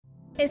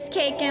It's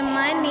cake and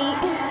money.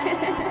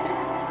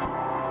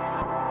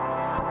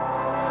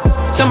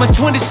 Summer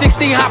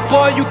 2016, hot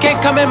boy, you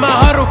can't come in my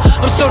huddle.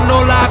 I'm so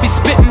no lie, I be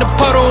spitting the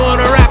puddle on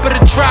a rapper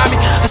to try me.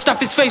 I stuff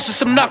his face with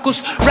some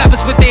knuckles.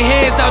 Rappers with their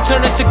hands out,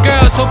 turn it to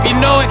girls, hope you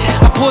know it.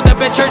 I pulled up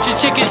at church and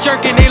chickens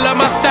jerking, they love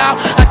my style.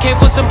 I came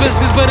for some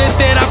business, but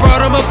instead I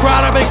brought them a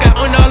crowd. I've been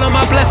counting all of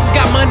my blessings,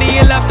 got money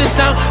and left the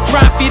town.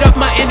 Try and feed off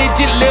my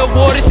energy, Lil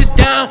Water, sit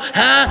down.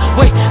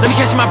 Wait, let me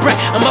catch my breath.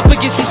 I'm up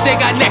against who say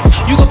got next.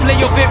 You gon' play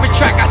your favorite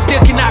track, I still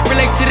cannot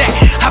relate to that.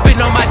 I've been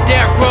on my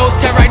Derrick Rose,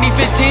 Terra need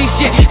 15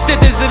 shit. Still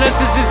this and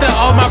sisters to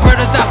all my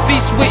brothers I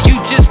feast with. You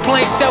just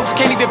plain selfish,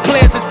 can't even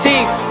play as a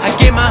team. I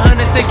get my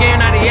hundreds to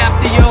game, now they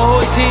after your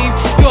whole team.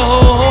 You a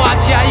whole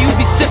watch how you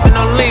be sipping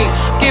on lean.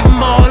 Give them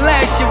all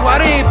that shit,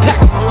 why they ain't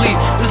pack up and leave?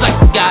 It's like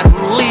you gotta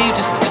believe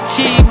just to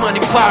achieve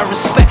money, power,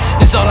 respect.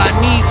 It's all I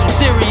need, some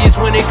serious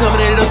when they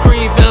coming to the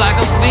cream. Feel like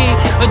a fiend,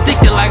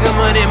 addicted like a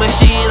money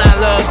machine. I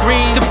love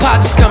green.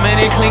 Deposits coming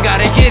in clean,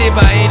 gotta get it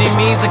by any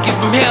means. I give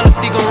them hell if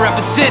they gon'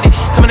 represent it.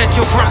 Coming at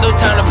your front, no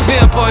time to pay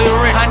up all your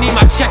rent. I need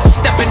my checks, I'm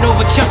stepping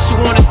over chumps who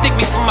wanna stick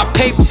me for my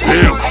paper.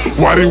 Damn,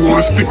 why they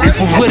wanna stick me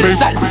for my paper?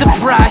 With a paper?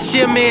 surprise,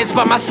 shit man's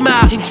by my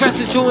smile.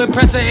 Interested to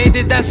impress, I ain't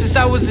did that since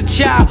I was a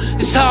child.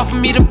 It's hard for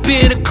me to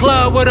be in a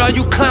club with all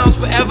you clowns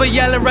forever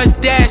yelling rush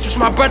dash. Wish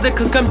my brother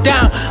could come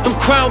down. I'm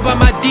crowned by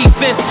my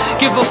defense.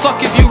 Give a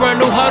fuck if you run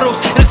no huddles.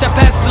 And if I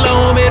pass it slow,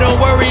 homie, don't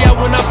worry, I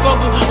will not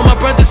fumble. On my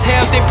brother's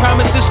half, they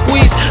promise to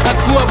squeeze. I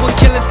grew up with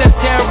killers that's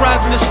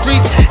terrorizing the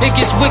streets. It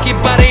gets wicked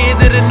by the end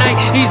of the night.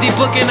 Easy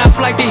booking, I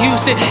fly to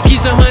Houston. Keep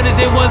some hundreds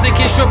and ones that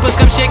get strippers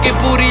come shaking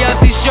booty. I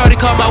see shorty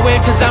call my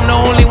wave cause I'm the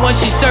only one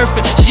she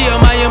surfing. She on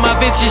my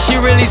venture, she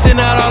releasing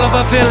out all of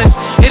her feelings.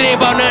 It ain't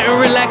about nothing,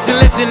 relax and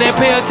listen and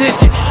pay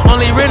attention.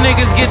 Only real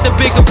niggas get the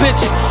bigger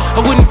picture. I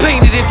wouldn't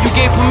paint it if you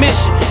gave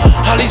permission.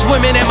 All these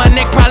women at my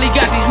neck probably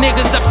got these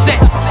niggas upset.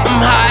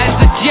 I'm high as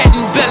a jet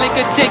and barely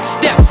could take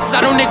steps.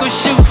 I don't nigga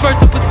shoes first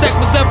to protect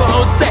what's ever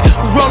on set.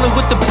 Rolling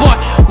with the boy,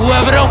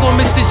 whoever don't gon'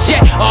 miss the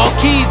jet. All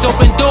keys,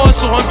 open doors,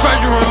 so I'm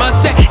treasuring my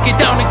set. Get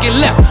down and get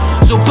left,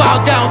 so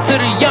bow down to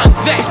the young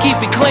vet, keep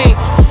it clean.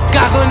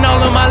 Goggling all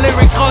of my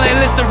lyrics, call that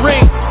list the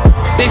ring.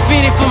 They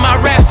feeding for my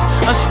raps,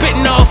 I'm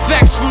spitting all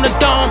facts from the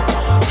dome.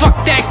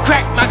 Fuck that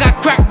crack, I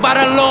got cracked by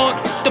the Lord.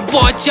 The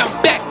boy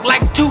jumped back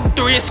like 2,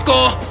 3 and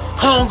score.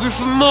 Hungry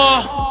for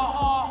more.